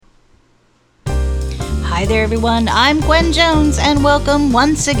Hi there, everyone. I'm Gwen Jones, and welcome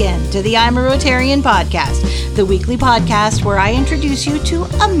once again to the I'm a Rotarian podcast, the weekly podcast where I introduce you to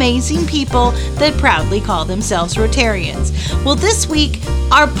amazing people that proudly call themselves Rotarians. Well, this week,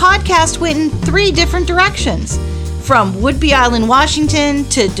 our podcast went in 3 different directions. From Whidbey Island, Washington,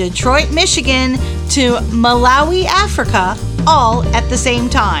 to Detroit, Michigan, to Malawi, Africa, all at the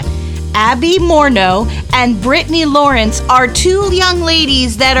same time. Abby Morneau and Brittany Lawrence are 2 young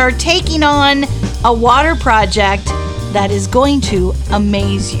ladies that are taking on a water project that is going to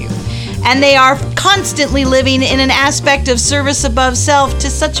amaze you. And they are constantly living in an aspect of service above self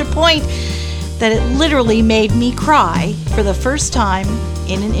to such a point that it literally made me cry for the first time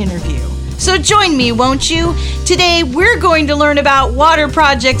in an interview. So join me, won't you? Today, we're going to learn about water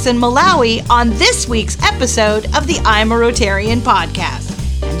projects in Malawi on this week's episode of the I'm a Rotarian podcast.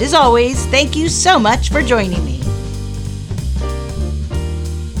 And as always, thank you so much for joining me.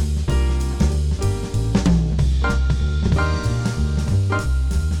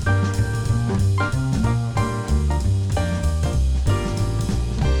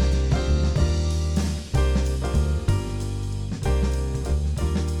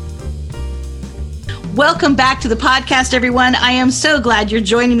 Welcome back to the podcast, everyone. I am so glad you're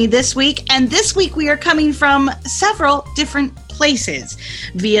joining me this week. And this week we are coming from several different places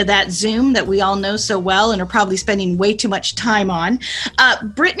via that Zoom that we all know so well and are probably spending way too much time on.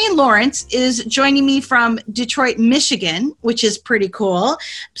 Brittany Lawrence is joining me from Detroit, Michigan, which is pretty cool.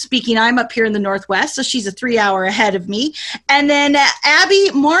 Speaking, I'm up here in the Northwest, so she's a 3-hour ahead of me. And then Abby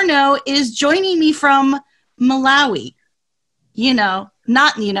Morneau is joining me from Malawi. You know,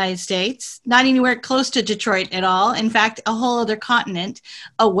 not in the United States, not anywhere close to Detroit at all. In fact, a whole other continent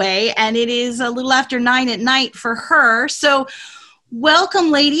away. And it is a little after 9 at night for her. So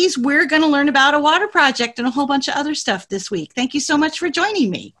welcome, ladies. We're going to learn about a water project and a whole bunch of other stuff this week. Thank you so much for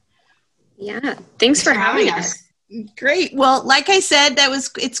joining me. Yeah, thanks for having us. Great. Well, like I said,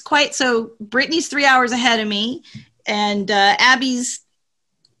 it's quite so. Brittany's 3 hours ahead of me, and Abby's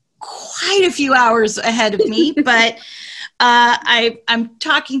quite a few hours ahead of me, but I'm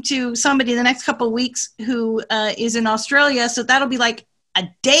talking to somebody in the next couple of weeks who is in Australia, so that'll be like a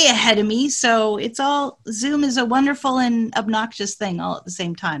day ahead of me. So Zoom is a wonderful and obnoxious thing all at the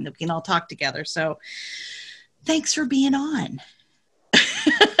same time that we can all talk together. So thanks for being on.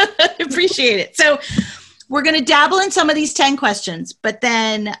 I appreciate it. So we're going to dabble in some of these 10 questions, but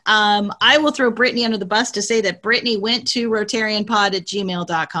then I will throw Brittany under the bus to say that Brittany went to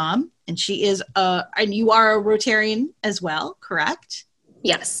rotarianpod@gmail.com. And she is and you are a Rotarian as well, correct?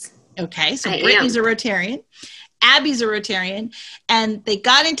 Yes. Okay, so Brittany's a Rotarian, Abby's a Rotarian, and they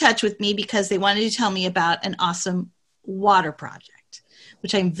got in touch with me because they wanted to tell me about an awesome water project,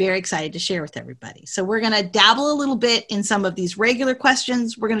 which I'm very excited to share with everybody. So we're going to dabble a little bit in some of these regular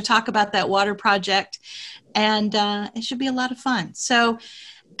questions. We're going to talk about that water project, and it should be a lot of fun. So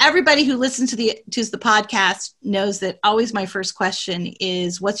everybody who listens to the podcast knows that always my first question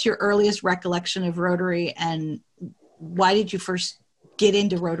is, what's your earliest recollection of Rotary, and why did you first get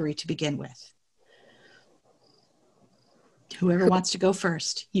into Rotary to begin with? Whoever wants to go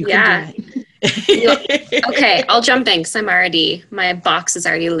first, you can do it. Okay, I'll jump in because my box is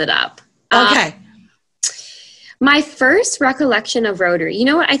already lit up. Okay. My first recollection of Rotary, you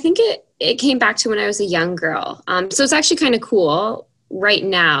know what? I think it came back to when I was a young girl. So it's actually kind of cool. Right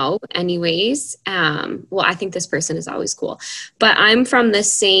now, anyways, well, I think this person is always cool, but I'm from the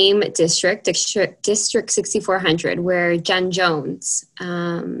same district 6400, where Jen Jones,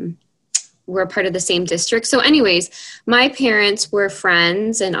 we're part of the same district. So anyways, my parents were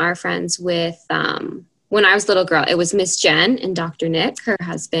friends and are friends with, when I was a little girl, it was Miss Jen and Dr. Nick, her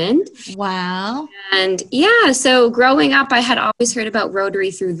husband. Wow. And yeah, so growing up, I had always heard about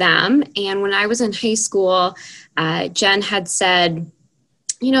Rotary through them. And when I was in high school, Jen had said,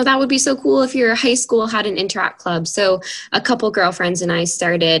 you know, that would be so cool if your high school had an Interact club. So a couple girlfriends and I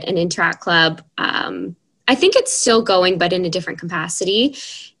started an Interact club. I think it's still going, but in a different capacity.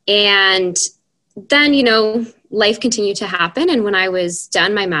 And then, you know, life continued to happen. And when I was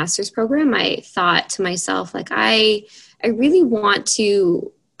done my master's program, I thought to myself, like, I really want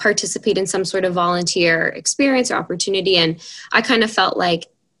to participate in some sort of volunteer experience or opportunity. And I kind of felt like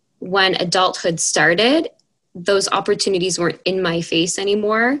when adulthood started, those opportunities weren't in my face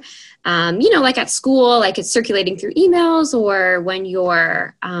anymore. You know, like at school, like it's circulating through emails, or when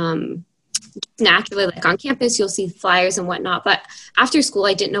you're naturally, like on campus, you'll see flyers and whatnot. But after school,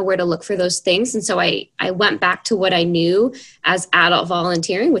 I didn't know where to look for those things. And so I went back to what I knew as adult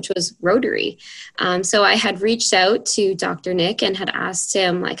volunteering, which was Rotary. So I had reached out to Dr. Nick and had asked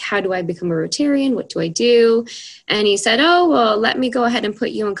him, like, how do I become a Rotarian? What do I do? And he said, oh, well, let me go ahead and put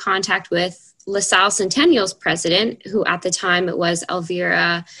you in contact with LaSalle Centennial's president, who at the time it was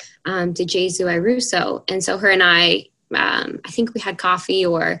Elvira de Jesu Russo. And so her and I think we had coffee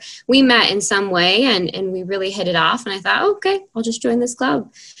or we met in some way and we really hit it off. And I thought, oh, okay, I'll just join this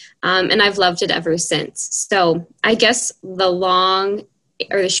club. And I've loved it ever since. So I guess the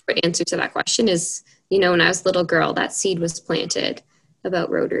short answer to that question is, when I was a little girl, that seed was planted about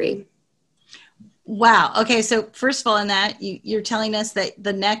Rotary. Wow. Okay. So first of all, in that, you're telling us that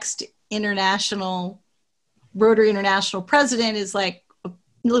the next Rotary International president is like a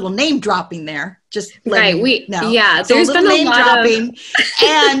little name dropping there. Just right. So there's been a name lot dropping,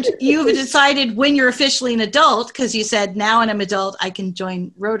 and you've decided when you're officially an adult, because you said now when I'm adult I can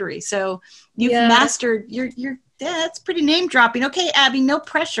join Rotary. So you've mastered your. That's pretty name dropping. Okay, Abby, no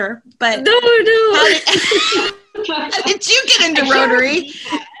pressure, but no. How did you get into Rotary?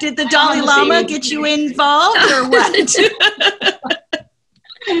 Did the Dalai Lama get you involved, or what?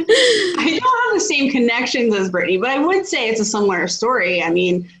 I don't have the same connections as Brittany, but I would say it's a similar story. I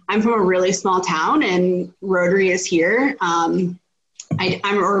mean, I'm from a really small town and Rotary is here.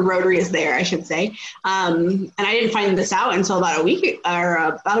 Or Rotary is there, I should say. And I didn't find this out until about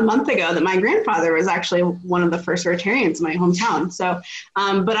a month ago that my grandfather was actually one of the first Rotarians in my hometown. So,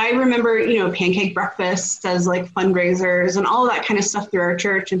 but I remember, pancake breakfasts as like fundraisers and all of that kind of stuff through our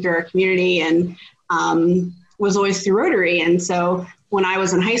church and through our community, and was always through Rotary. And so when I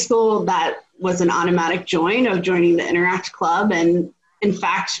was in high school, that was an automatic joining the Interact Club. And in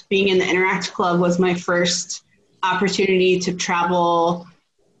fact, being in the Interact Club was my first opportunity to travel,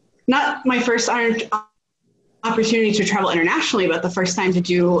 not my first opportunity to travel internationally, but the first time to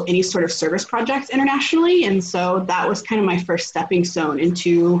do any sort of service project internationally. And so that was kind of my first stepping stone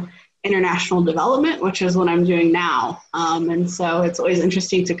into international development, which is what I'm doing now. And so it's always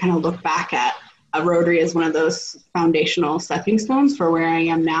interesting to kind of look back at Rotary as one of those foundational stepping stones for where I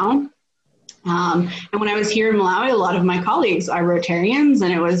am now. And when I was here in Malawi, a lot of my colleagues are Rotarians,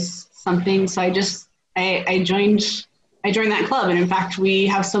 and it was something, so I joined that club. And in fact, we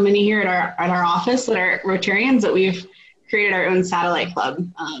have so many here at our office that are Rotarians that we've created our own satellite club.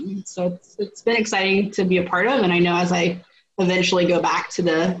 So it's been exciting to be a part of. And I know as I eventually go back to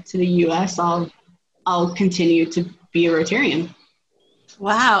the US, I'll continue to be a Rotarian.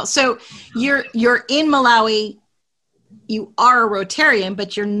 Wow. So you're in Malawi, you are a Rotarian,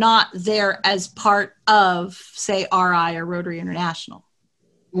 but you're not there as part of, say, RI or Rotary International.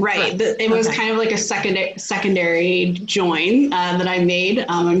 Right. It was kind of like a secondary join that I made.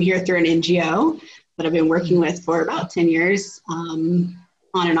 I'm here through an NGO that I've been working with for about 10 years on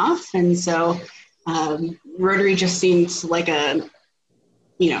and off. And so Rotary just seems like the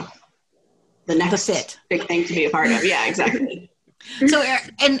next big thing to be a part of. Yeah, exactly. So,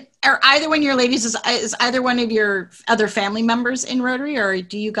 and are either one of your ladies, is either one of your other family members in Rotary, or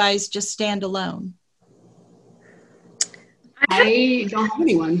do you guys just stand alone? I don't have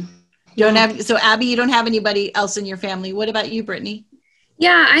anyone. So Abby, you don't have anybody else in your family. What about you, Brittany?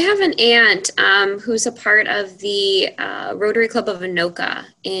 Yeah, I have an aunt who's a part of the Rotary Club of Anoka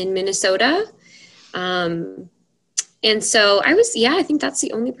in Minnesota. And so I think that's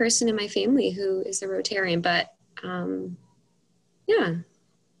the only person in my family who is a Rotarian, but yeah.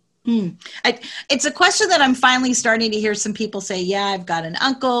 It's a question that I'm finally starting to hear some people say, yeah, I've got an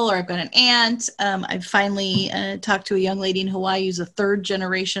uncle or I've got an aunt. I've finally talked to a young lady in Hawaii who's a third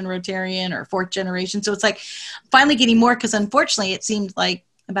generation Rotarian or fourth generation. So it's like finally getting more, because unfortunately it seemed like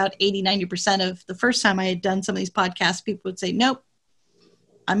about 80-90% of the first time I had done some of these podcasts, people would say, nope,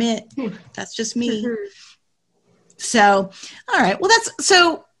 I'm it. That's just me. So, all right. Well,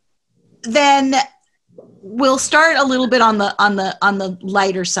 so then we'll start a little bit on the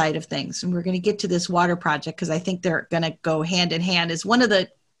lighter side of things, and we're going to get to this water project because I think they're going to go hand in hand. Is one of the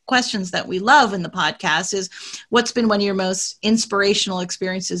questions that we love in the podcast is, what's been one of your most inspirational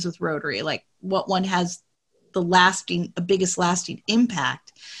experiences with Rotary? Like, what one has the biggest lasting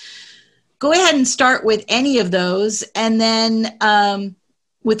impact? Go ahead and start with any of those, and then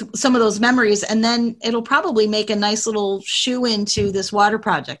with some of those memories, and then it'll probably make a nice little shoe into this water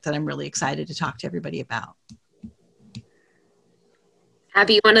project that I'm really excited to talk to everybody about.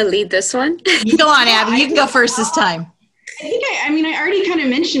 Abby, you want to lead this one? You go on, Abby. You can go first this time. I think I already kind of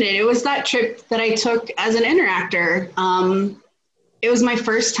mentioned it. It was that trip that I took as an interactor. It was my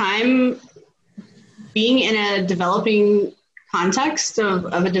first time being in a developing context of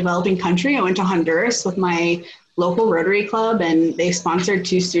a developing country. I went to Honduras with my local Rotary Club, and they sponsored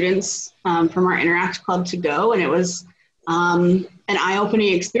 2 students from our Interact Club to go. And it was an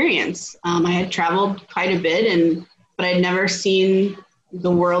eye-opening experience. I had traveled quite a bit, but I'd never seen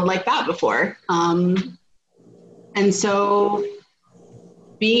the world like that before. And so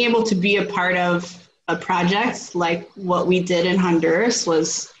being able to be a part of a project like what we did in Honduras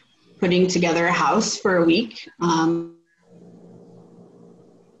was putting together a house for a week.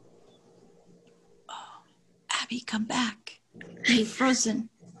 Abby, come back. You're frozen.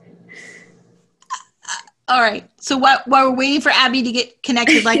 All right. So while we're waiting for Abby to get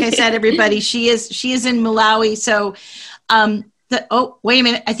connected, like I said, everybody, she is in Malawi. So, wait a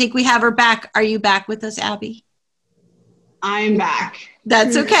minute. I think we have her back. Are you back with us, Abby? I'm back.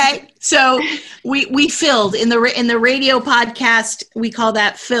 That's okay. So we filled in the radio podcast. We call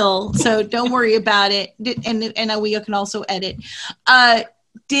that fill. So don't worry about it. And we can also edit.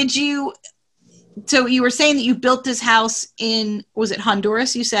 So you were saying that you built this house was it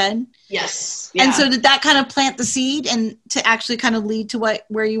Honduras, you said? Yes. Yeah. And so did that kind of plant the seed and to actually kind of lead to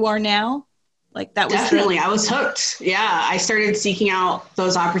where you are now? Like that was definitely, I was hooked. Yeah. I started seeking out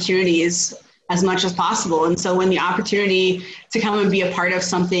those opportunities as much as possible. And so when the opportunity to come and be a part of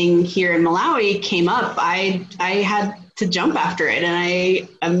something here in Malawi came up, I had to jump after it. And I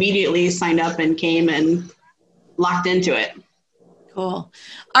immediately signed up and came and locked into it. Cool.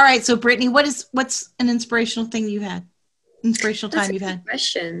 All right. So Brittany, what's an inspirational thing you had? Inspirational time you've had?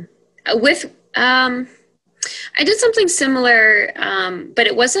 Question. I did something similar, but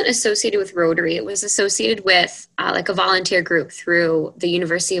it wasn't associated with Rotary. It was associated with like a volunteer group through the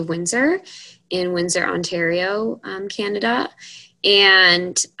University of Windsor in Windsor, Ontario, Canada.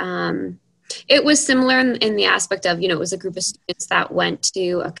 And it was similar in the aspect of, it was a group of students that went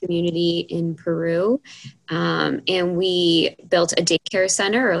to a community in Peru. And we built a daycare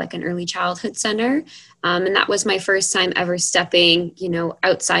center or like an early childhood center. And that was my first time ever stepping,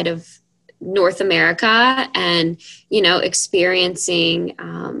 outside of North America and, experiencing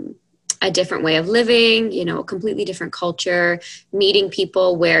a different way of living, a completely different culture, meeting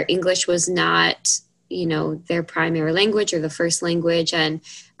people where English was not, their primary language or the first language. And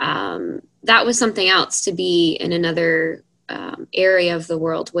that was something else to be in another area of the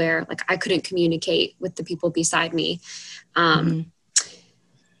world where like I couldn't communicate with the people beside me. But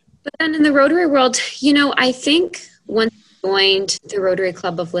then in the Rotary world, I think once I joined the Rotary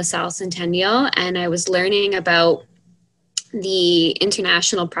Club of LaSalle Centennial and I was learning about the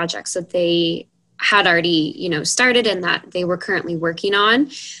international projects that they had already, started and that they were currently working on.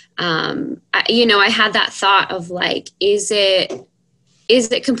 I had that thought of like, is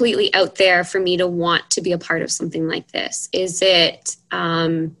it completely out there for me to want to be a part of something like this? Is it,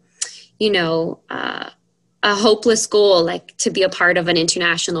 a hopeless goal, like to be a part of an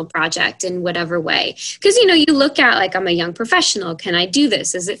international project in whatever way? Because, you look at like, I'm a young professional. Can I do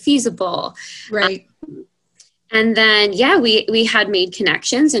this? Is it feasible? Right. And then, we had made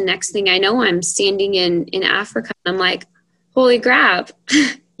connections. And next thing I know, I'm standing in Africa. And I'm like, holy crap.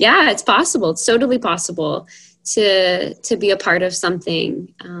 Yeah, it's possible. It's totally possible to be a part of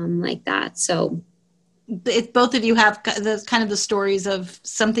something like that. So both of you have the stories of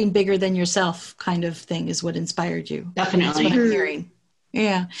something bigger than yourself kind of thing is what inspired you. Definitely. That's what I'm hearing.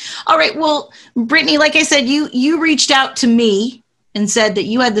 Yeah. All right. Well, Brittany, like I said, you reached out to me and said that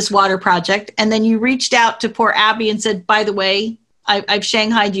you had this water project, and then you reached out to poor Abby and said, by the way, I've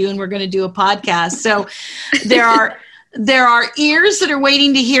shanghaied you and we're going to do a podcast. So there are ears that are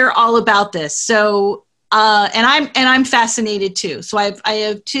waiting to hear all about this. So, and I'm fascinated too. So I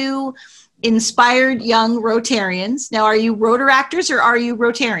have 2 inspired young Rotarians. Now, are you Rotaractors or are you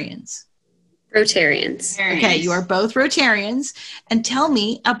Rotarians? Rotarians. Okay, you are both Rotarians. And tell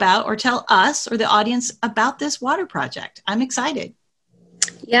me about, or tell us or the audience about this water project. I'm excited.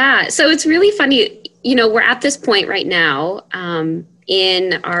 Yeah, so it's really funny. We're at this point right now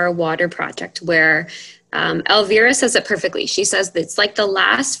in our water project where Elvira says it perfectly. She says that it's like the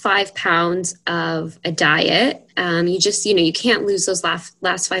last 5 pounds of a diet. You just, you can't lose those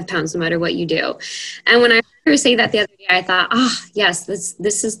last 5 pounds no matter what you do. And when I heard her say that the other day, I thought, yes,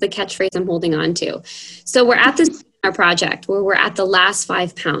 this is the catchphrase I'm holding on to. So we're at this our project where we're at the last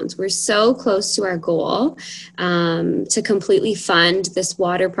 5 pounds. We're so close to our goal to completely fund this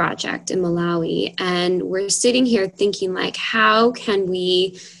water project in Malawi. And we're sitting here thinking like, how can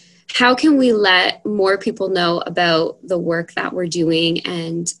we let more people know about the work that we're doing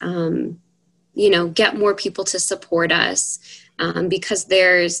and, get more people to support us because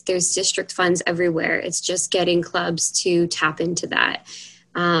there's district funds everywhere. It's just getting clubs to tap into that.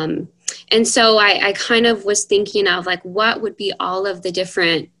 And And so I kind of was thinking of like, what would be all of the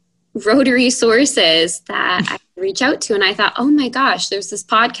different Rotary sources that I could reach out to. And I thought, oh my gosh, there's this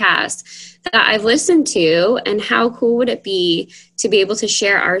podcast that I've listened to, and how cool would it be to be able to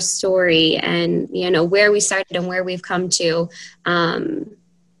share our story and, you know, where we started and where we've come to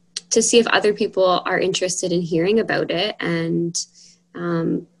see if other people are interested in hearing about it. And,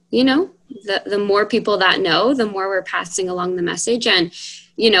 you know, the more people that know, the more we're passing along the message. And,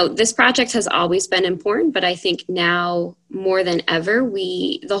 you know, this project has always been important, but I think now more than ever,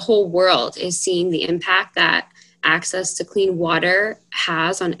 the whole world is seeing the impact that access to clean water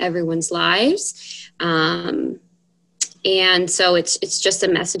has on everyone's lives. And so it's just a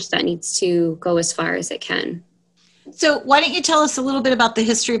message that needs to go as far as it can. So why don't you tell us a little bit about the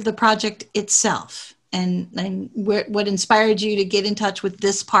history of the project itself, and what inspired you to get in touch with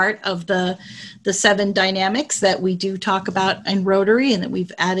this part of the 7 dynamics that we do talk about in Rotary, and that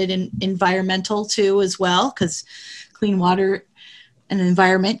we've added in environmental too as well, because clean water and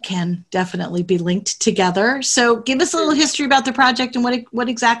environment can definitely be linked together. So give us a little history about the project and what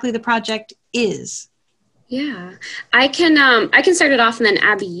exactly the project is. Yeah, I can start it off, and then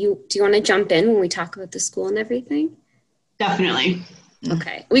Abby, do you want to jump in when we talk about the school and everything? Definitely.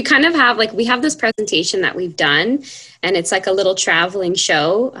 Okay. We kind of have we have this presentation that we've done, and it's like a little traveling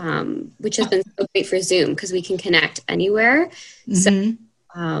show, which has been so great for Zoom because we can connect anywhere. Mm-hmm.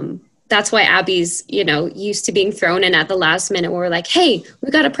 So that's why Abby's, you know, used to being thrown in at the last minute where we're like, hey, we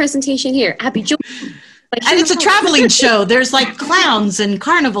got a presentation here. Abby, join. Like, and it's a traveling show. There's like clowns and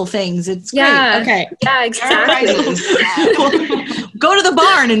carnival things. It's great. Okay. Yeah, exactly. Go to the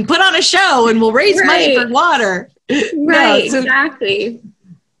barn and put on a show, and we'll raise money for water. Right, exactly.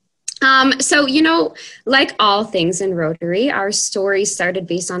 So, you know, like all things in Rotary, our story started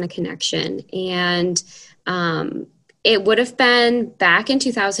based on a connection. And it would have been back in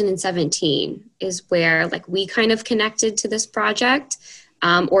 2017 is where like we kind of connected to this project,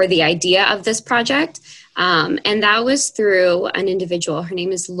 or the idea of this project. And that was through an individual. Her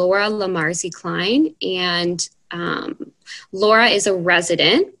name is Laura Lamarzi Klein. And Laura is a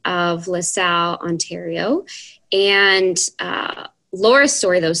resident of LaSalle, Ontario. And Laura's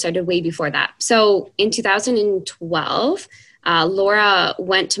story, though, started way before that. So in 2012, Laura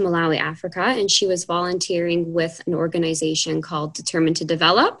went to Malawi, Africa, and she was volunteering with an organization called Determined to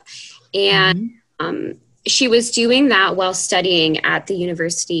Develop. And she was doing that while studying at the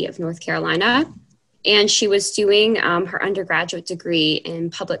University of North Carolina. And she was doing her undergraduate degree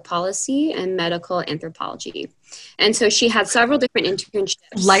in public policy and medical anthropology. And so she had several different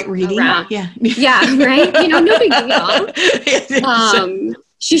internships. Light reading. Yeah, right? You know, no big deal.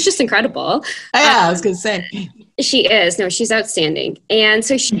 She's just incredible. Yeah, I was going to say. She is. No, she's outstanding. And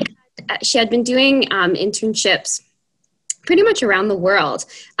so she had been doing internships pretty much around the world.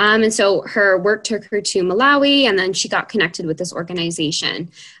 And so her work took her to Malawi, and then she got connected with this organization.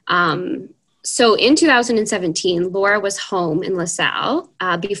 So in 2017, Laura was home in LaSalle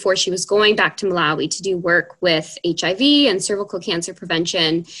before she was going back to Malawi to do work with HIV and cervical cancer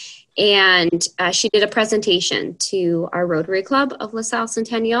prevention. And she did a presentation to our Rotary Club of LaSalle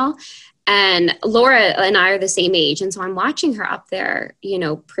Centennial. And Laura and I are the same age. And so I'm watching her up there, you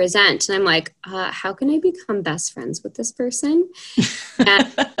know, present. And I'm like, how can I become best friends with this person?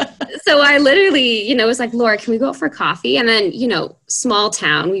 And so I literally, you know, was like, Laura, can we go out for coffee? And then, you know, small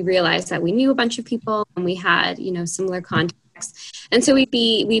town, we realized that we knew a bunch of people and we had, you know, similar contacts. And so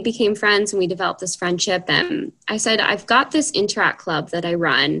we became friends, and we developed this friendship. And I said, I've got this Interact Club that I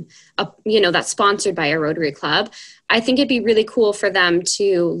run, you know, that's sponsored by a Rotary Club. I think it'd be really cool for them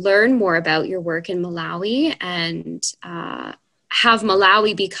to learn more about your work in Malawi and have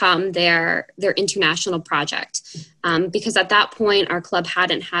Malawi become their international project. Because at that point, our club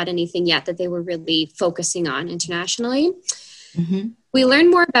hadn't had anything yet that they were really focusing on internationally. Mm-hmm. We learned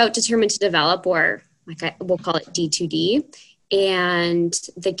more about Determined to Develop, or we'll call it D2D. And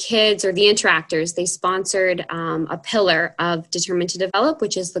the kids, or the interactors, they sponsored a pillar of Determined to Develop,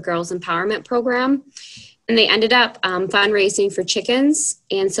 which is the Girls Empowerment Program. And they ended up fundraising for chickens,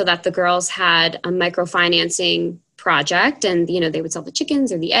 and so that the girls had a microfinancing project, and, you know, they would sell the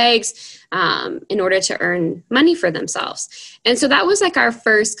chickens or the eggs in order to earn money for themselves. And so that was like our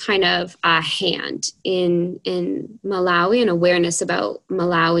first kind of hand in Malawi, and awareness about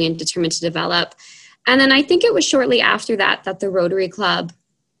Malawi and Determined to Develop. And then I think it was shortly after that the Rotary Club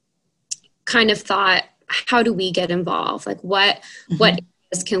kind of thought, how do we get involved? Like what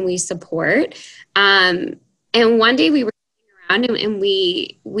areas can we support? And one day we were sitting around and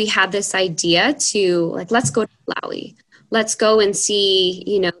we had this idea to, like, let's go to Malawi. Let's go and see,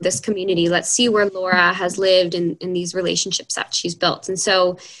 you know, this community. Let's see where Laura has lived and these relationships that she's built. And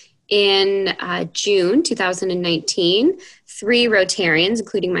so in June 2019, 3 Rotarians,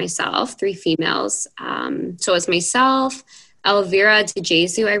 including myself, 3 females. So it's myself, Elvira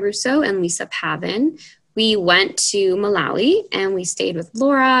DeJesu Iruso, and Lisa Pavin. We went to Malawi and we stayed with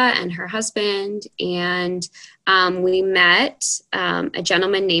Laura and her husband, and we met a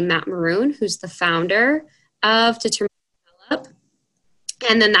gentleman named Matt Maroon, who's the founder of Determine to Develop.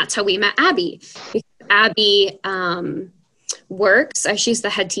 And then that's how we met Abby. Because Abby works, she's the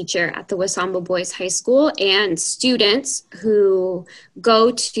head teacher at the Wasamba Boys High School, and students who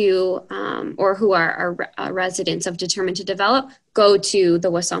go to, or who are residents of Determine to Develop, go to the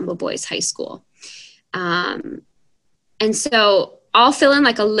Wasamba Boys High School. And so I'll fill in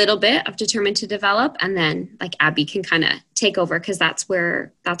like a little bit of Determined to Develop, and then like Abby can kind of take over, because that's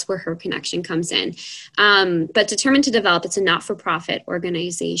where her connection comes in. But Determined to Develop, it's a not-for-profit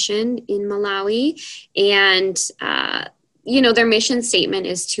organization in Malawi, and their mission statement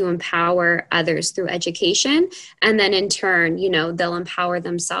is to empower others through education, and then in turn, they'll empower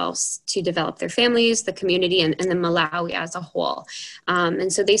themselves to develop their families, the community, and the Malawi as a whole.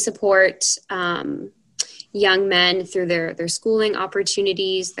 And so they support young men through their schooling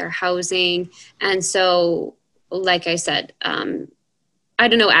opportunities, their housing. And so, like I said, I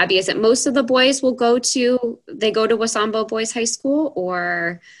don't know, Abby, is it most of the boys go to Wasamba Boys High School,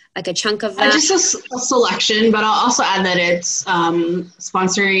 or like a chunk of that? Just a selection, but I'll also add that it's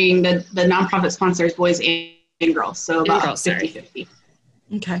sponsoring, the nonprofit sponsors boys and girls, so about 50-50.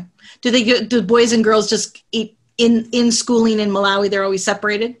 Okay. Do boys and girls just eat in schooling in Malawi? They're always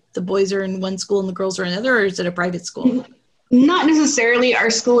separated? The boys are in one school and the girls are in another, or is it a private school? Not necessarily. Our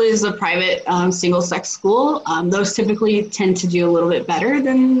school is a private single-sex school. Those typically tend to do a little bit better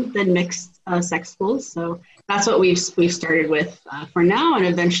than mixed sex schools. So that's what we've started with for now, and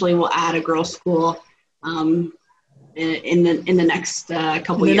eventually we'll add a girls' school in the next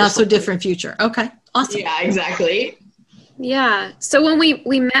couple years. Not so different future. Okay, awesome. Yeah, exactly. Yeah. So when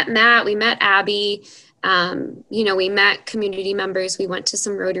we met Matt, we met Abby. We met community members. We went to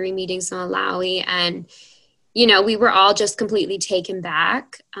some Rotary meetings in Malawi, and we were all just completely taken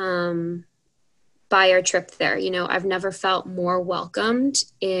back by our trip there. I've never felt more welcomed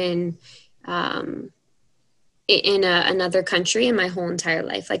in another country in my whole entire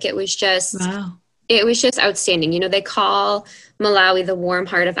life. Like, it was just, wow. It was just outstanding. They call Malawi the warm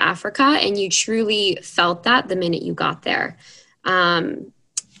heart of Africa, and you truly felt that the minute you got there. And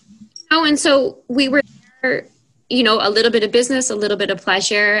so we were there, a little bit of business, a little bit of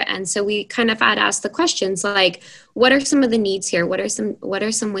pleasure. And so we kind of had asked the questions like, what are some of the needs here? What are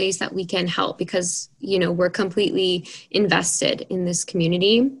some ways that we can help? Because, we're completely invested in this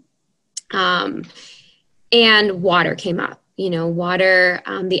community. And water came up, water,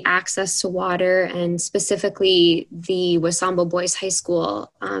 the access to water, and specifically the Wasamba Boys High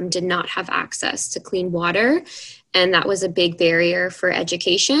School did not have access to clean water. And that was a big barrier for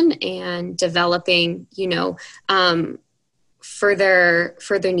education and developing, further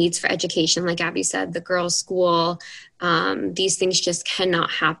needs for education. Like Abby said, the girls' school, these things just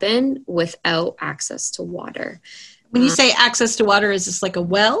cannot happen without access to water. When you say access to water, is this like a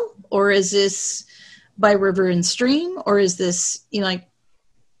well, or is this by river and stream, or is this,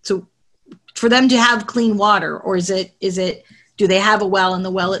 so for them to have clean water, or is it, do they have a well and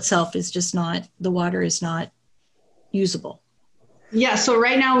the well itself is just not, the water is not usable? Yeah, so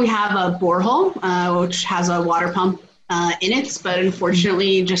right now we have a borehole, which has a water pump in it, but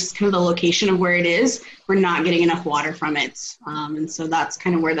unfortunately, just kind of the location of where it is, we're not getting enough water from it. And so that's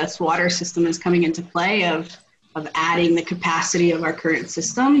kind of where this water system is coming into play of adding the capacity of our current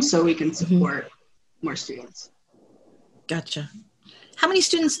system so we can support more students. Gotcha. How many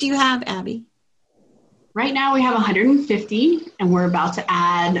students do you have, Abby? Right now we have 150, and we're about to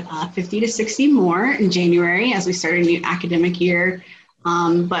add 50 to 60 more in January as we start a new academic year.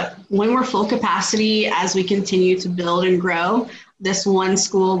 But when we're full capacity, as we continue to build and grow, this one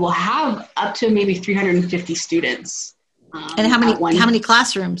school will have up to maybe 350 students. And how many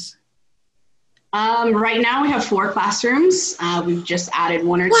classrooms? Right now we have 4 classrooms. We've just added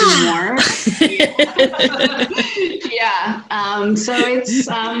 1 or 2 more. Yeah. So it's,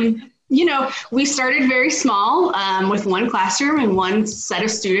 we started very small with 1 classroom and 1 set of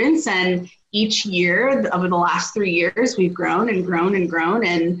students. And each year over the last 3 years, we've grown and grown and grown,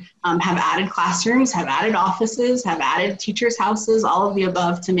 and have added classrooms, have added offices, have added teachers' houses, all of the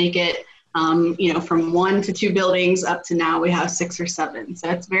above to make it, from 1 to 2 buildings up to now we have 6 or 7. So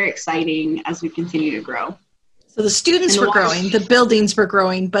it's very exciting as we continue to grow. So the students were growing, the buildings were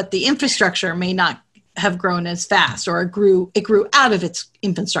growing, but the infrastructure may not have grown as fast, or it grew out of its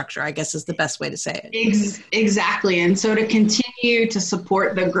infrastructure, I guess is the best way to say it. Exactly. And so to continue to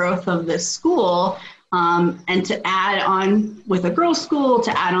support the growth of this school, and to add on with a girls' school,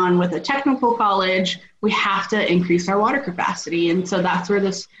 to add on with a technical college, we have to increase our water capacity. And so that's where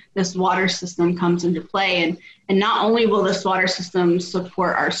this water system comes into play. And not only will this water system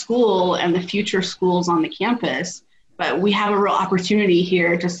support our school and the future schools on the campus, but we have a real opportunity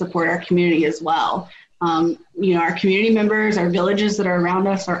here to support our community as well. Our community members, our villages that are around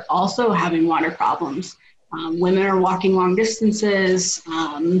us are also having water problems. Women are walking long distances.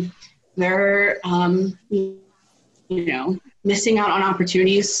 They're, missing out on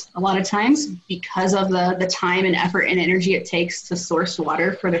opportunities a lot of times because of the time and effort and energy it takes to source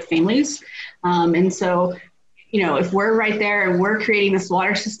water for their families. And so, if we're right there and we're creating this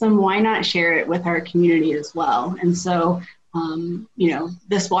water system, why not share it with our community as well? And so,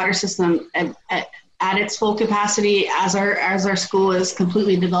 this water system at its full capacity, as our school is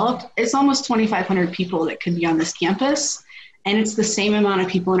completely developed, it's almost 2,500 people that could be on this campus. And it's the same amount of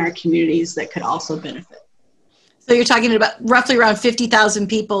people in our communities that could also benefit. So you're talking about roughly around 50,000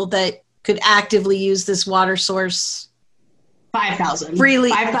 people that could actively use this water source. 5,000.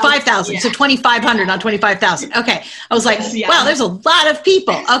 Freely, 5,000. Yeah. So 2,500 on 25,000. Okay. I was like, yeah. Wow, there's a lot of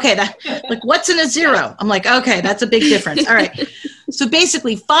people. Okay. What's in a zero? I'm like, okay, that's a big difference. All right. So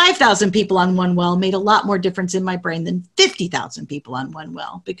basically 5,000 people on one well made a lot more difference in my brain than 50,000 people on one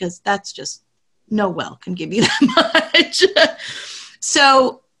well, because that's just, no well can give you that much.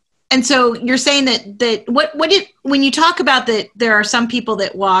 So you're saying that when you talk about that, there are some people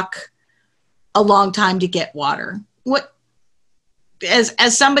that walk a long time to get water. What,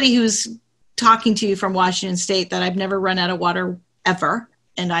 as somebody who's talking to you from Washington State, that I've never run out of water ever,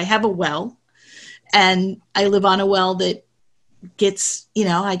 and I have a well, and I live on a well that gets,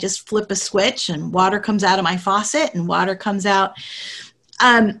 I just flip a switch and water comes out of my faucet and water comes out.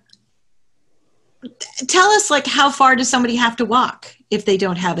 Tell us, how far does somebody have to walk if they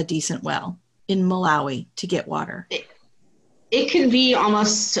don't have a decent well in Malawi to get water? It could be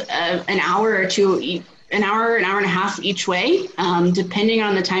almost an hour or two, an hour and a half each way, depending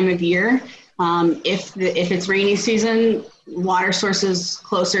on the time of year. If it's rainy season, water sources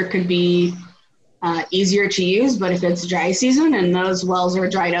closer could be easier to use. But if it's dry season and those wells are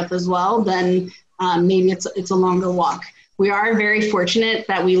dried up as well, then maybe it's a longer walk. We are very fortunate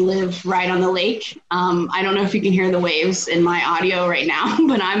that we live right on the lake. I don't know if you can hear the waves in my audio right now,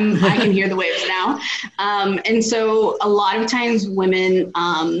 but I can hear the waves now. And so a lot of times women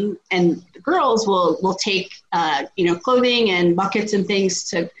and girls will take clothing and buckets and things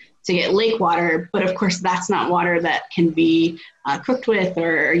to get lake water. But of course, that's not water that can be cooked with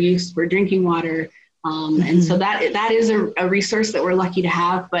or used for drinking water. And so that is a resource that we're lucky to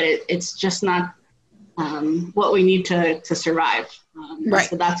have, but it's just not what we need to survive. Right.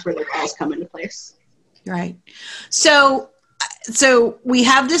 So that's where the wells come into place. Right. So we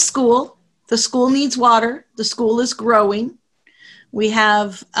have this school. The school needs water. The school is growing. We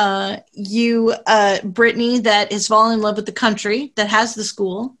have you, Brittany, that has fallen in love with the country, that has the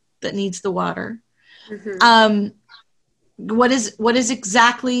school, that needs the water. Mm-hmm. What is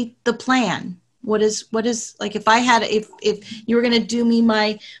exactly the plan? What is if you were going to do me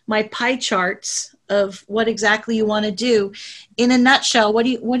my pie charts of what exactly you want to do, in a nutshell, what do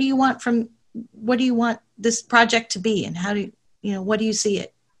you want this project to be, and how do what do you see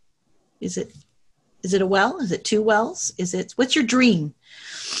it? Is it a well? Is it two wells? What's your dream?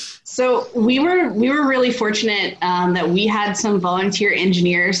 So we were really fortunate that we had some volunteer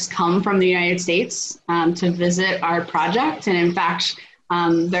engineers come from the United States to visit our project. And in fact,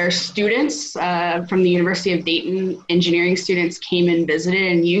 their students from the University of Dayton, engineering students, came and visited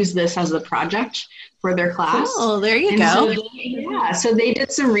and used this as a project for their class. Oh, there you go. So they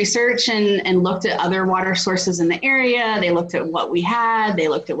did some research and looked at other water sources in the area. They looked at what we had. They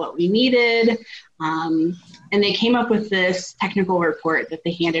looked at what we needed. And they came up with this technical report that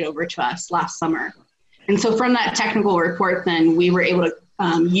they handed over to us last summer. And so from that technical report, then we were able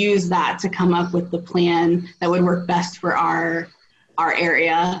to use that to come up with the plan that would work best for our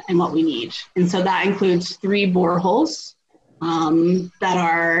area and what we need. And so that includes 3 boreholes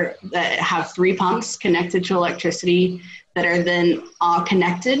that have 3 pumps connected to electricity, that are then all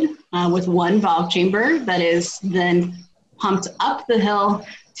connected with one valve chamber that is then pumped up the hill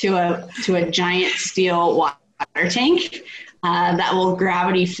to a giant steel water tank that will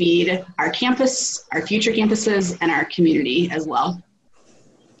gravity feed our campus, our future campuses, and our community as well.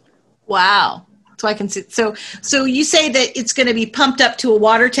 Wow. So I can see. So you say that it's going to be pumped up to a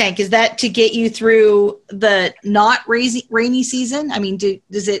water tank. Is that to get you through the not rainy season? I mean,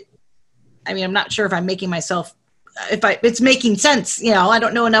 does it I mean, I'm not sure if I'm making myself, it's making sense. I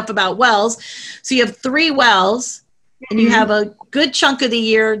don't know enough about wells. So you have 3 wells, and you have a good chunk of the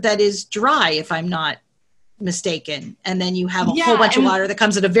year that is dry, if I'm not mistaken. And then you have a whole bunch of water that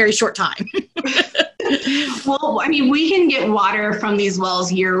comes at a very short time. Well, I mean, we can get water from these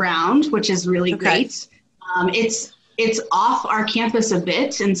wells year round, which is really great. It's off our campus a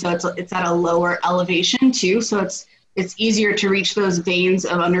bit, and so it's at a lower elevation too. So it's easier to reach those veins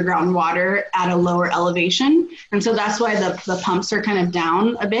of underground water at a lower elevation. And so that's why the pumps are kind of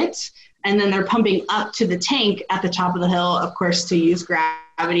down a bit. And then they're pumping up to the tank at the top of the hill, of course, to use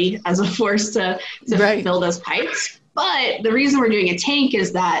gravity as a force to fill those pipes. But the reason we're doing a tank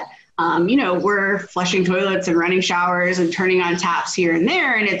is that, we're flushing toilets and running showers and turning on taps here and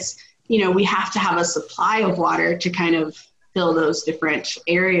there. And it's, we have to have a supply of water to kind of fill those different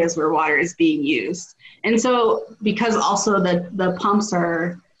areas where water is being used. And so because also the pumps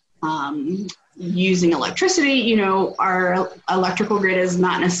are using electricity, our electrical grid is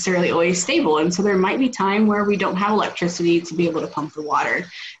not necessarily always stable. And so there might be time where we don't have electricity to be able to pump the water.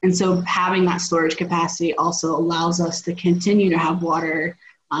 And so having that storage capacity also allows us to continue to have water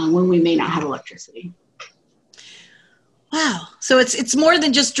when we may not have electricity. Wow. So it's more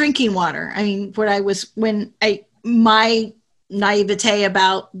than just drinking water. I mean, my naivete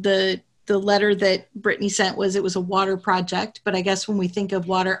about the letter that Brittany sent was it was a water project, but I guess when we think of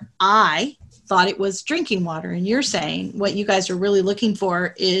water, I thought it was drinking water. And you're saying what you guys are really looking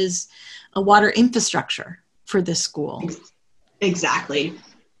for is a water infrastructure for this school. Exactly.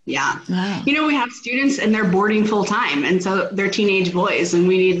 Yeah. Wow. We have students and they're boarding full time. And so they're teenage boys, and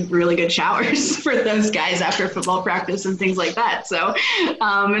we need really good showers for those guys after football practice and things like that. So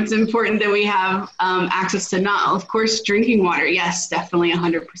it's important that we have access to of course, drinking water. Yes, definitely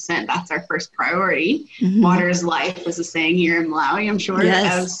 100%. That's our first priority. Mm-hmm. Water is life, is a saying here in Malawi, I'm sure,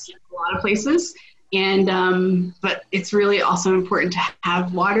 as a lot of places. And but it's really also important to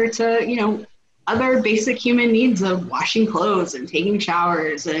have water to, other basic human needs of washing clothes and taking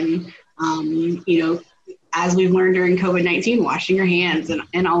showers and, as we've learned during COVID-19, washing your hands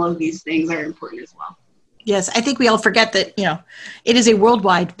and all of these things are important as well. Yes, I think we all forget that, it is a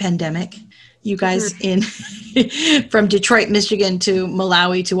worldwide pandemic. You guys from Detroit, Michigan to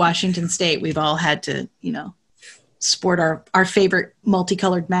Malawi to Washington State, we've all had to, sport our favorite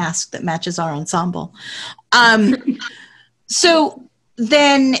multicolored mask that matches our ensemble. So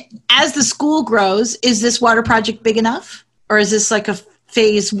then as the school grows, is this water project big enough? Or is this like a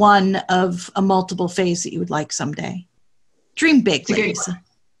phase 1 of a multiple phase that you would like someday? Dream big, ladies.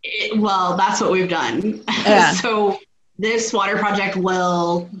 Well, that's what we've done. Yeah. So this water project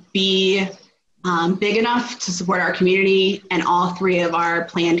will be big enough to support our community and all 3 of our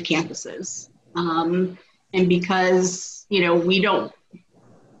planned campuses. And because, we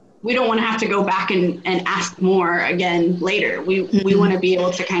don't want to have to go back and ask more again later. We want to be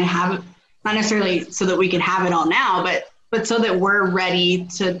able to kind of have it, not necessarily so that we can have it all now, but so that we're ready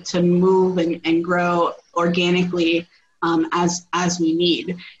to move and grow organically as we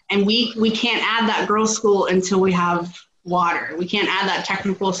need. And we can't add that girls' school until we have water. We can't add that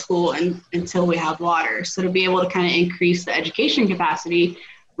technical school until we have water. So to be able to kind of increase the education capacity,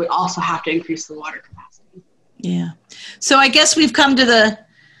 we also have to increase the water capacity. Yeah. So I guess we've come to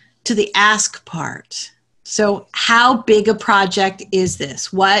the ask part. So how big a project is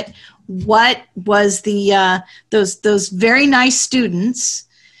this? What was the those very nice students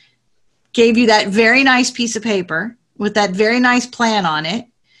gave you that very nice piece of paper with that very nice plan on it,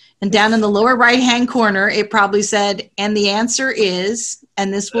 and down in the lower right hand corner it probably said, and the answer is,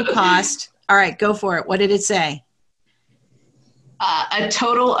 and this will cost, all right, go for it. What did it say? A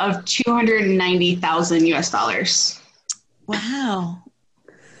total of $290,000 US. Wow.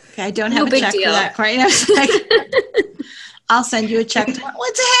 Okay, I don't have a check for that quite. I'll send you a check tomorrow. Well,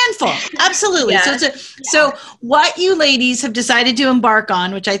 it's a handful. Absolutely. Yeah. So what you ladies have decided to embark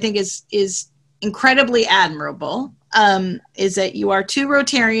on, which I think is incredibly admirable, is that you are 2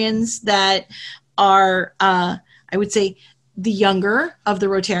 Rotarians that are, I would say, the younger of the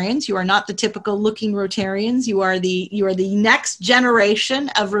Rotarians. You are not the typical looking Rotarians. You are the next generation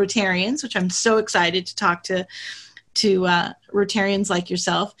of Rotarians, which I'm so excited to talk to Rotarians like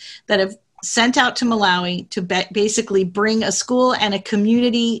yourself that have sent out to Malawi to basically bring a school and a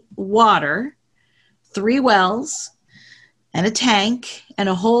community water, 3 wells and a tank and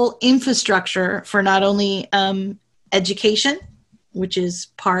a whole infrastructure for not only education, which is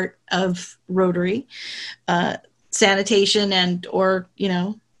part of Rotary, sanitation and, or,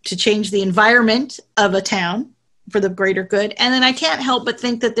 to change the environment of a town for the greater good. And then I can't help but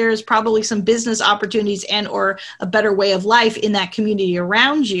think that there's probably some business opportunities and or a better way of life in that community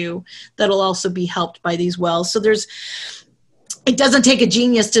around you that'll also be helped by these wells. So it doesn't take a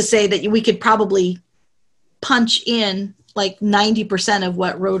genius to say that we could probably punch in like 90% of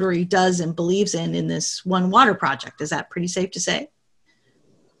what Rotary does and believes in this one water project. Is that pretty safe to say?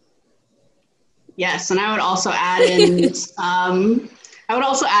 Yes, and I would also add in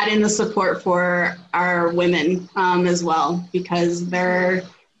the support for our women as well, because they're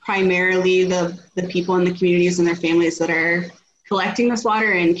primarily the people in the communities and their families that are collecting this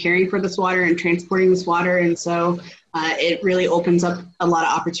water and caring for this water and transporting this water. And so it really opens up a lot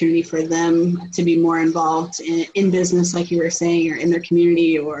of opportunity for them to be more involved in business, like you were saying, or in their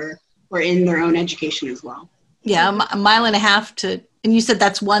community or in their own education as well. Yeah, a mile and a half and you said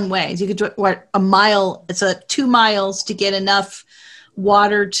that's one way. You could do a mile, it's 2 miles to get enough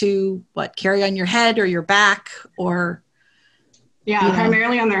water to carry on your head or your back or. Yeah,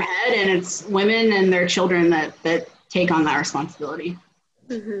 primarily on their head, and it's women and their children that take on that responsibility.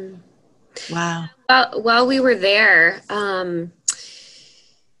 Mm-hmm. Wow. While we were there, I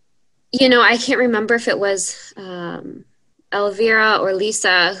can't remember if it was Elvira or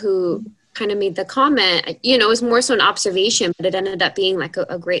Lisa who kind of made the comment. It was more so an observation, but it ended up being like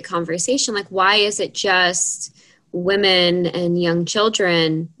a great conversation. Like, why is it just women and young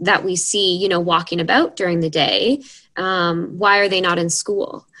children that we see, walking about during the day? Why are they not in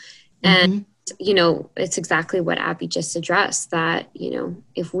school? Mm-hmm. And it's exactly what Abby just addressed, that,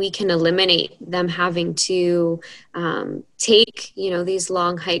 if we can eliminate them having to take, these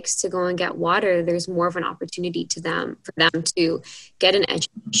long hikes to go and get water, there's more of an opportunity for them to get an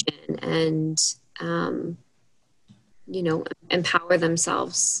education and, empower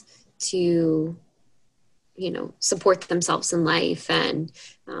themselves to, support themselves in life. And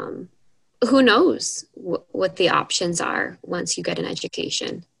who knows what the options are once you get an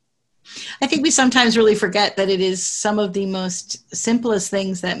education. I think we sometimes really forget that it is some of the most simplest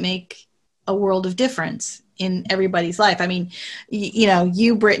things that make a world of difference in everybody's life. I mean,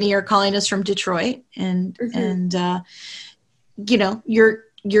 you, Brittany, are calling us from Detroit, and mm-hmm.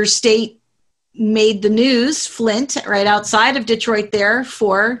 Your state made the news, Flint, right outside of Detroit, there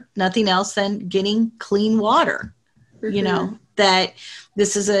for nothing else than getting clean water. Mm-hmm. That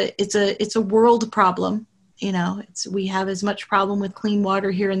this is it's a world problem. We have as much problem with clean water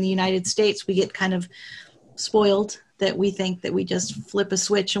here in the United States. We get kind of spoiled that we think that we just flip a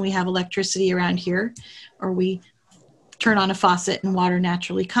switch and we have electricity around here, or we turn on a faucet and water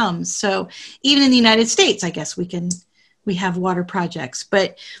naturally comes. So even in the United States, I guess we have water projects.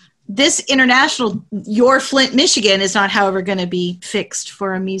 But this international, your Flint, Michigan, is not, however, going to be fixed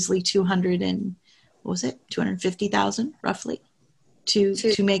for a measly $250,000 roughly to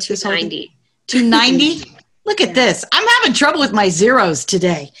make this whole thing. 290. Look at this. I'm having trouble with my zeros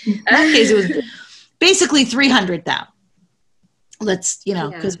today. In that case, it was basically 300,000. Let's,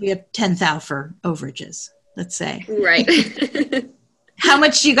 because we have 10,000 for overages, let's say. Right. How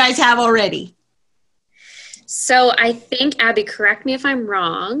much do you guys have already? So I think, Abby, correct me if I'm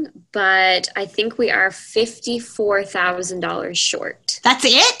wrong, but I think we are $54,000 short. That's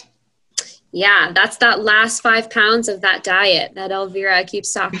it? Yeah, that's that last 5 pounds of that diet that Elvira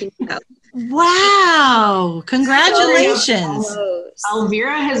keeps talking about. Wow. Congratulations.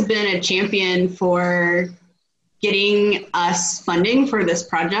 Elvira has been a champion for getting us funding for this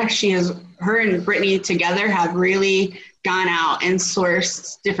project. Her and Brittany together have really gone out and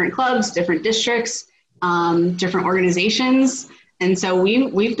sourced different clubs, different districts, different organizations. And so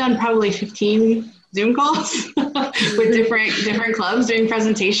we've done probably 15 Zoom calls with different clubs doing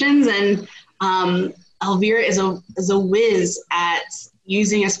presentations. And Elvira is a whiz at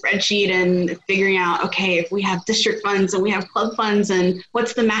using a spreadsheet and figuring out, okay, if we have district funds and we have club funds and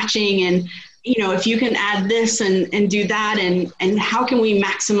what's the matching, and if you can add this and do that, and how can we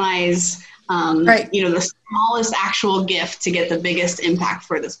maximize the smallest actual gift to get the biggest impact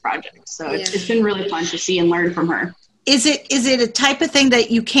for this project. So it's been really fun to see and learn from her. Is it a type of thing that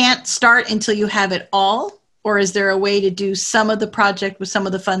you can't start until you have it all, or is there a way to do some of the project with some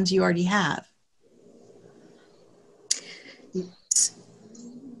of the funds you already have?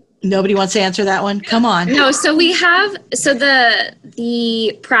 Nobody wants to answer that one? Come on. No, so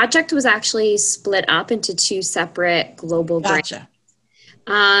the project was actually split up into 2 separate global grants.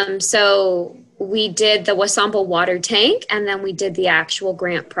 So we did the Wasambo water tank, and then we did the actual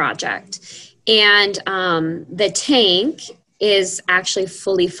grant project. And the tank is actually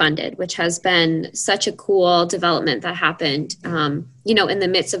fully funded, which has been such a cool development that happened, in the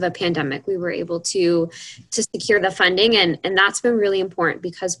midst of a pandemic. We were able to secure the funding, and that's been really important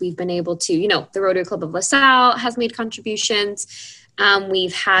because we've been able to, the Rotary Club of LaSalle has made contributions.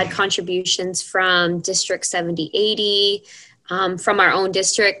 We've had contributions from District 7080, from our own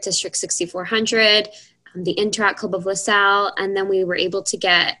district, District 6400, the Interact Club of LaSalle, and then we were able to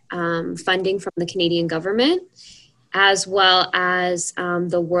get funding from the Canadian government, as well as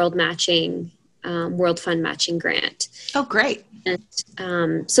the World Fund matching grant. Oh, great.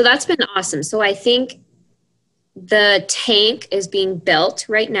 And so that's been awesome. So I think the tank is being built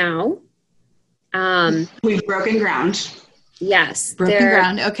right now. We've broken ground. Yes. Broken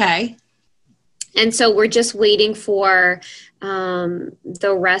ground. Okay. And so we're just waiting for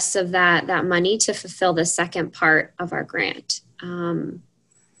the rest of that money to fulfill the second part of our grant.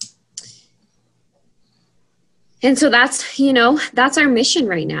 And so that's our mission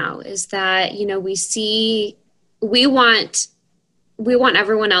right now, is that, we want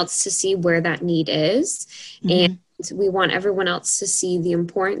everyone else to see where that need is. Mm-hmm. And we want everyone else to see the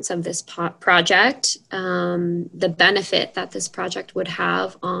importance of this project, the benefit that this project would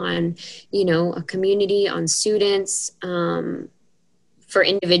have on, a community, on students, for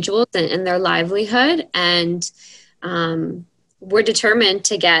individuals and their livelihood. And we're determined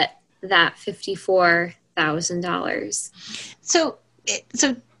to get that $54,000. So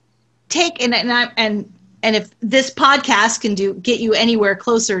take and if this podcast can get you anywhere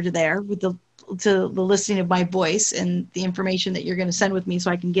closer to there with the listening of my voice and the information that you're going to send with me so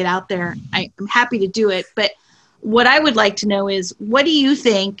I can get out there, I'm happy to do it. But what I would like to know is, what do you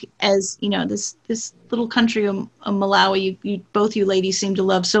think, as this little country of Malawi, you both you ladies seem to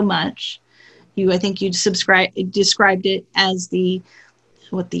love so much. I think you described it as the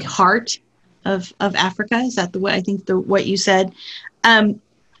heart of Africa. Is that the way I think what you said?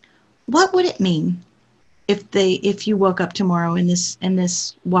 What would it mean if you woke up tomorrow and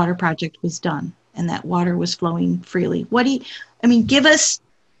this water project was done and that water was flowing freely? Give us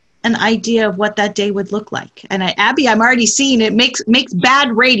an idea of what that day would look like. And Abby, I'm already seeing it makes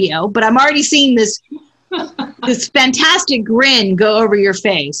bad radio, but I'm already seeing this fantastic grin go over your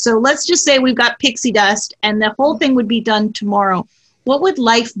face. So let's just say we've got pixie dust and the whole thing would be done tomorrow. What would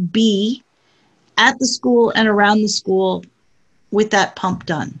life be at the school and around the school with that pump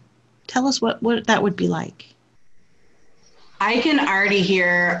done? Tell us what that would be like. I can already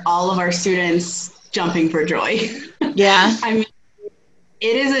hear all of our students jumping for joy. Yeah.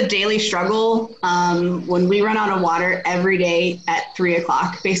 It is a daily struggle when we run out of water every day at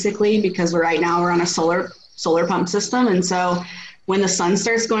 3:00, basically, because right now we're on a solar pump system. And so when the sun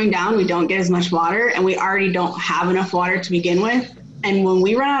starts going down, we don't get as much water, and we already don't have enough water to begin with. And when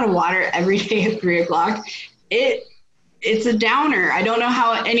we run out of water every day at 3:00, it's a downer. I don't know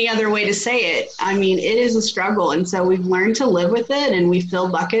how any other way to say it. It is a struggle. And so we've learned to live with it, and we fill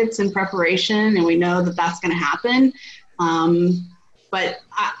buckets in preparation, and we know that that's going to happen. But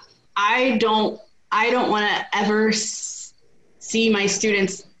I don't want to ever see my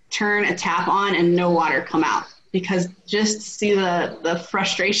students turn a tap on and no water come out, because just see the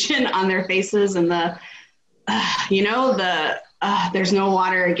frustration on their faces and there's no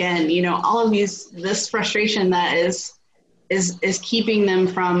water again, all of this frustration that is keeping them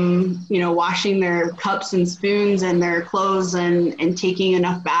from, washing their cups and spoons and their clothes and taking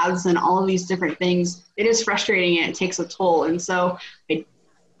enough baths and all of these different things. It is frustrating and it takes a toll. And so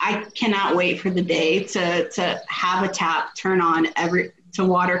I cannot wait for the day to have a tap turn on to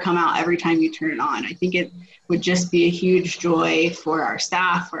water come out every time you turn it on. I think it would just be a huge joy for our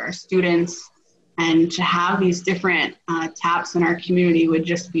staff, for our students, and to have these different taps in our community would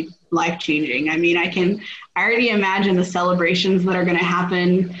just be life-changing. I can already imagine the celebrations that are going to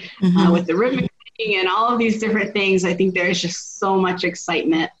happen with the ribbon cutting and all of these different things. I think there's just so much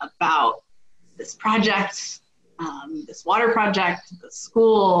excitement about this project, this water project, the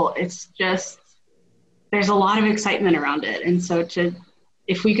school. It's just, there's a lot of excitement around it. And so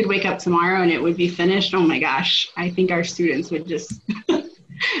if we could wake up tomorrow and it would be finished, oh my gosh, I think our students would just,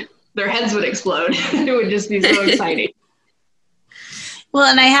 their heads would explode. It would just be so exciting. Well,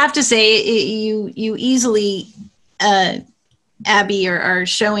 and I have to say, you easily, Abby, are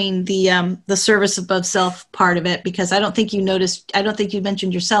showing the service above self part of it, because I don't think you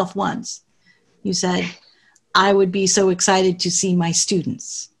mentioned yourself once. You said, I would be so excited to see my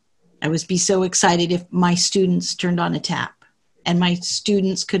students. I would be so excited if my students turned on a tap and my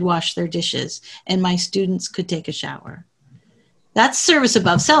students could wash their dishes and my students could take a shower. That's service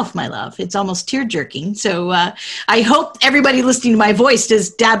above self, my love. It's almost tear-jerking. So I hope everybody listening to my voice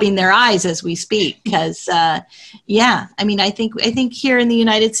is dabbing their eyes as we speak, because, I think here in the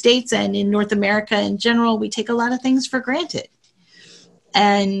United States and in North America in general, we take a lot of things for granted.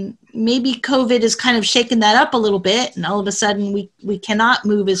 And maybe COVID has kind of shaken that up a little bit, and all of a sudden we cannot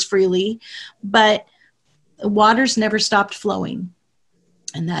move as freely, but water's never stopped flowing.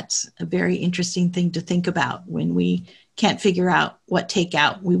 And that's a very interesting thing to think about when we can't figure out what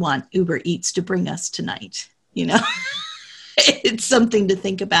takeout we want Uber Eats to bring us tonight. It's something to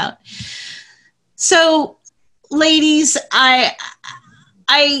think about. So, ladies, I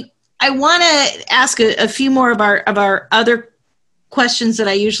want to ask a few more of our other questions that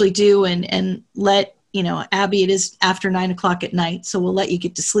I usually do, and let Abby, it is after 9 o'clock at night, so we'll let you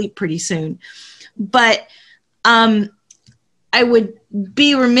get to sleep pretty soon. But I would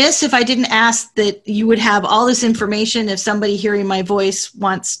be remiss if I didn't ask that you would have all this information if somebody hearing my voice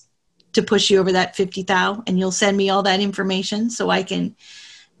wants to push you over that 50,000, and you'll send me all that information so I can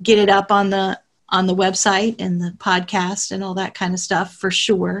get it up on the website and the podcast and all that kind of stuff for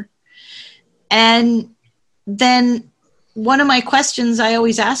sure. And then one of my questions I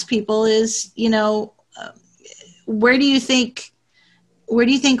always ask people is, where do you think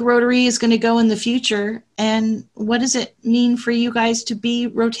Rotary is going to go in the future, and what does it mean for you guys to be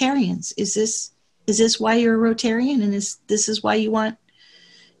Rotarians? Is this why you're a Rotarian, and this is why you want,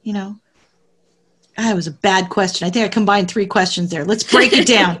 It was a bad question. I think I combined 3 questions there. Let's break it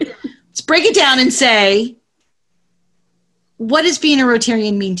down. Let's break it down and say, what does being a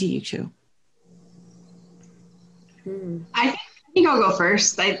Rotarian mean to you two? I think I'll go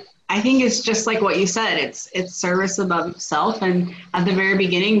first. I think it's just like what you said. It's service above self. And at the very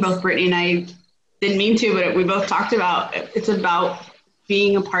beginning, both Brittany and I didn't mean to, but we both talked about it's about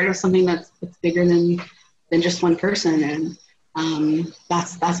being a part of something that's bigger than just one person. And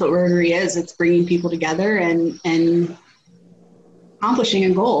that's what Rotary is. It's bringing people together and accomplishing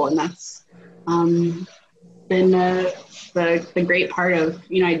a goal. And that's been the great part of,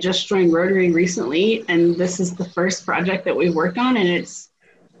 I just joined Rotary recently, and this is the first project that we've worked on, and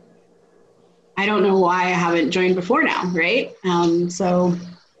I don't know why I haven't joined before now, right? So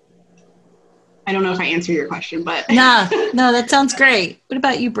I don't know if I answered your question, but no, that sounds great. What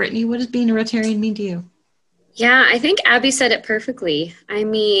about you, Brittany? What does being a Rotarian mean to you? Yeah, I think Abby said it perfectly. I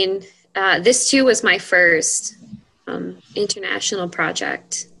mean, this too was my first international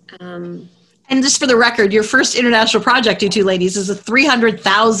project. And just for the record, your first international project, you two ladies, is a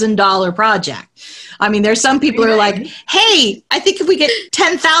 $300,000 project. I mean, there's some people who are like, hey, I think if we get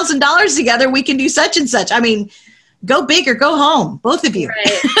 $10,000 together, we can do such and such. I mean, go big or go home, both of you.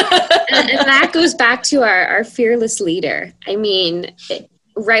 Right. and that goes back to our fearless leader. I mean,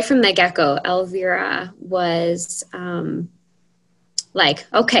 right from the get-go, Elvira was like,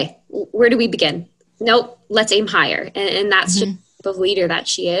 okay, where do we begin? Nope, let's aim higher. And that's just the type of leader that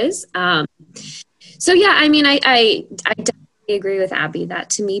she is. So yeah, I mean, I definitely agree with Abby that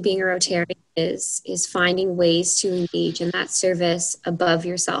to me being a Rotarian is finding ways to engage in that service above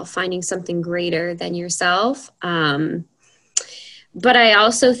yourself, finding something greater than yourself. But I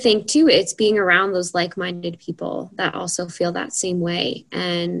also think too, it's being around those like-minded people that also feel that same way.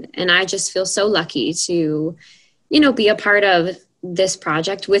 And I just feel so lucky to, be a part of this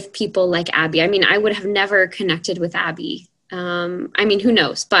project with people like Abby. I mean, I would have never connected with Abby. I mean, who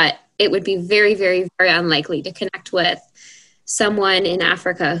knows, but it would be very, very, very unlikely to connect with someone in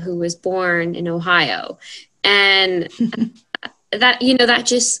Africa who was born in Ohio. And that, that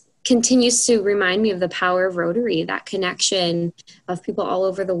just continues to remind me of the power of Rotary, that connection of people all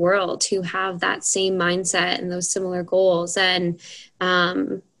over the world who have that same mindset and those similar goals. And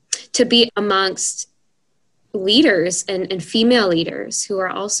to be amongst leaders and female leaders who are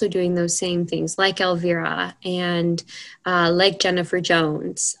also doing those same things, like Elvira and like Jennifer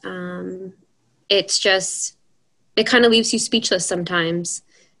Jones. It kind of leaves you speechless sometimes.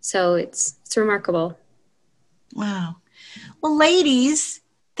 So it's remarkable. Wow. Well, ladies,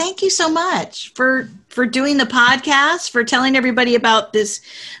 thank you so much for doing the podcast, for telling everybody about these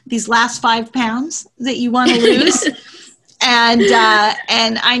last 5 pounds that you want to lose. And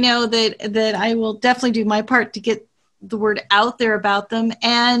I know that I will definitely do my part to get the word out there about them.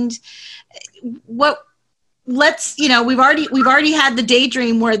 And we've already had the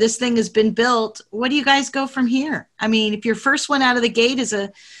daydream where this thing has been built. What do you guys go from here? I mean, if your first one out of the gate is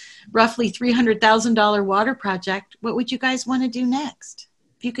a roughly $300,000 water project, what would you guys want to do next?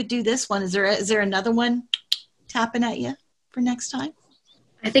 If you could do this one, is there another one tapping at you for next time?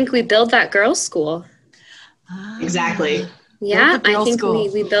 I think we build that girls' school. Exactly. Yeah, I think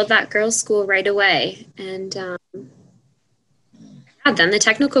we build that girls' school right away. And Yeah, then the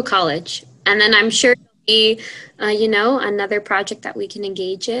technical college. And then I'm sure there'll be, another project that we can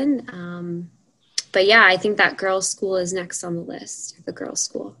engage in. But yeah, I think that girls' school is next on the list, the girls'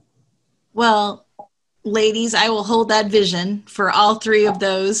 school. Well, ladies, I will hold that vision for all three of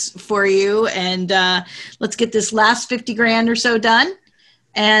those for you. And let's get this last 50 grand or so done.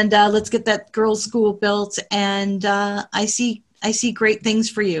 And let's get that girls' school built. And I see great things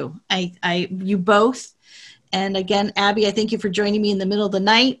for you. You both. And again, Abby, I thank you for joining me in the middle of the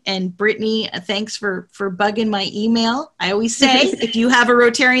night. And Brittany, thanks for bugging my email. I always say, if you have a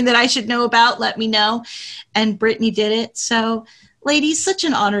Rotarian that I should know about, let me know. And Brittany did it. So ladies, such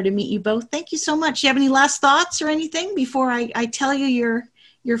an honor to meet you both. Thank you so much. Do you have any last thoughts or anything before I tell you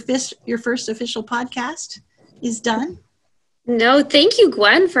your first official podcast is done? No, thank you,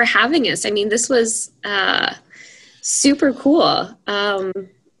 Gwen, for having us. I mean, this was super cool.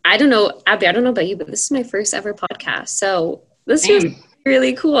 I don't know, Abby, I don't know about you, but this is my first ever podcast. So this was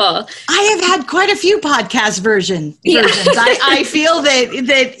really cool. I have had quite a few podcast versions. Yeah. I feel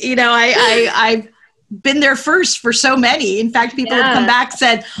that I've been there first for so many. In fact, people have come back,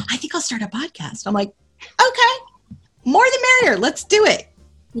 said, I think I'll start a podcast. I'm like, okay, more the merrier. Let's do it.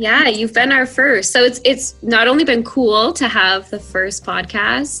 Yeah, you've been our first. So it's not only been cool to have the first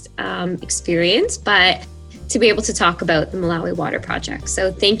podcast experience, but to be able to talk about the Malawi Water Project.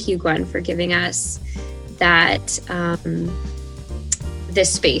 So thank you, Gwen, for giving us that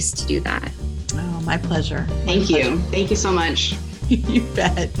this space to do that. Oh, my pleasure. Thank you. Thank you so much. You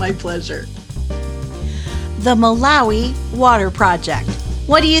bet. My pleasure. The Malawi Water Project.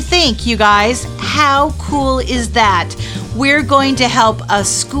 What do you think, you guys? How cool is that? We're going to help a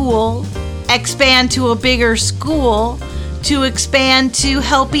school expand to a bigger school to expand to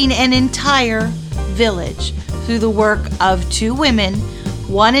helping an entire village through the work of two women,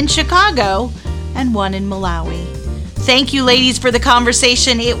 one in Chicago and one in Malawi. Thank you, ladies, for the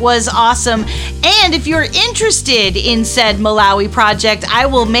conversation. It was awesome. And if you're interested in said Malawi project, I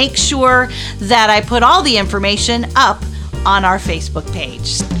will make sure that I put all the information up on our Facebook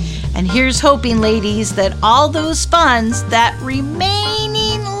page. And here's hoping, ladies, that all those funds, that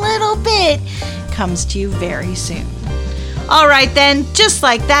remaining little bit, comes to you very soon. All right, then, just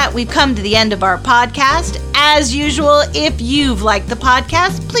like that, we've come to the end of our podcast. As usual, if you've liked the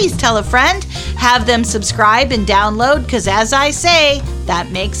podcast, please tell a friend, have them subscribe and download, because as I say,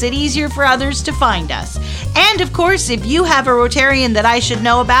 that makes it easier for others to find us. And of course, if you have a Rotarian that I should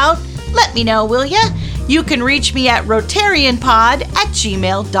know about, let me know, will ya? You can reach me at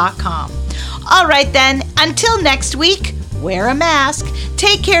rotarianpod@gmail.com. All right, then, until next week, wear a mask,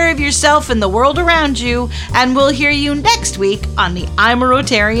 take care of yourself and the world around you, and we'll hear you next week on the I'm a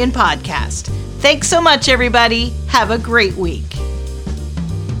Rotarian podcast. Thanks so much, everybody. Have a great week.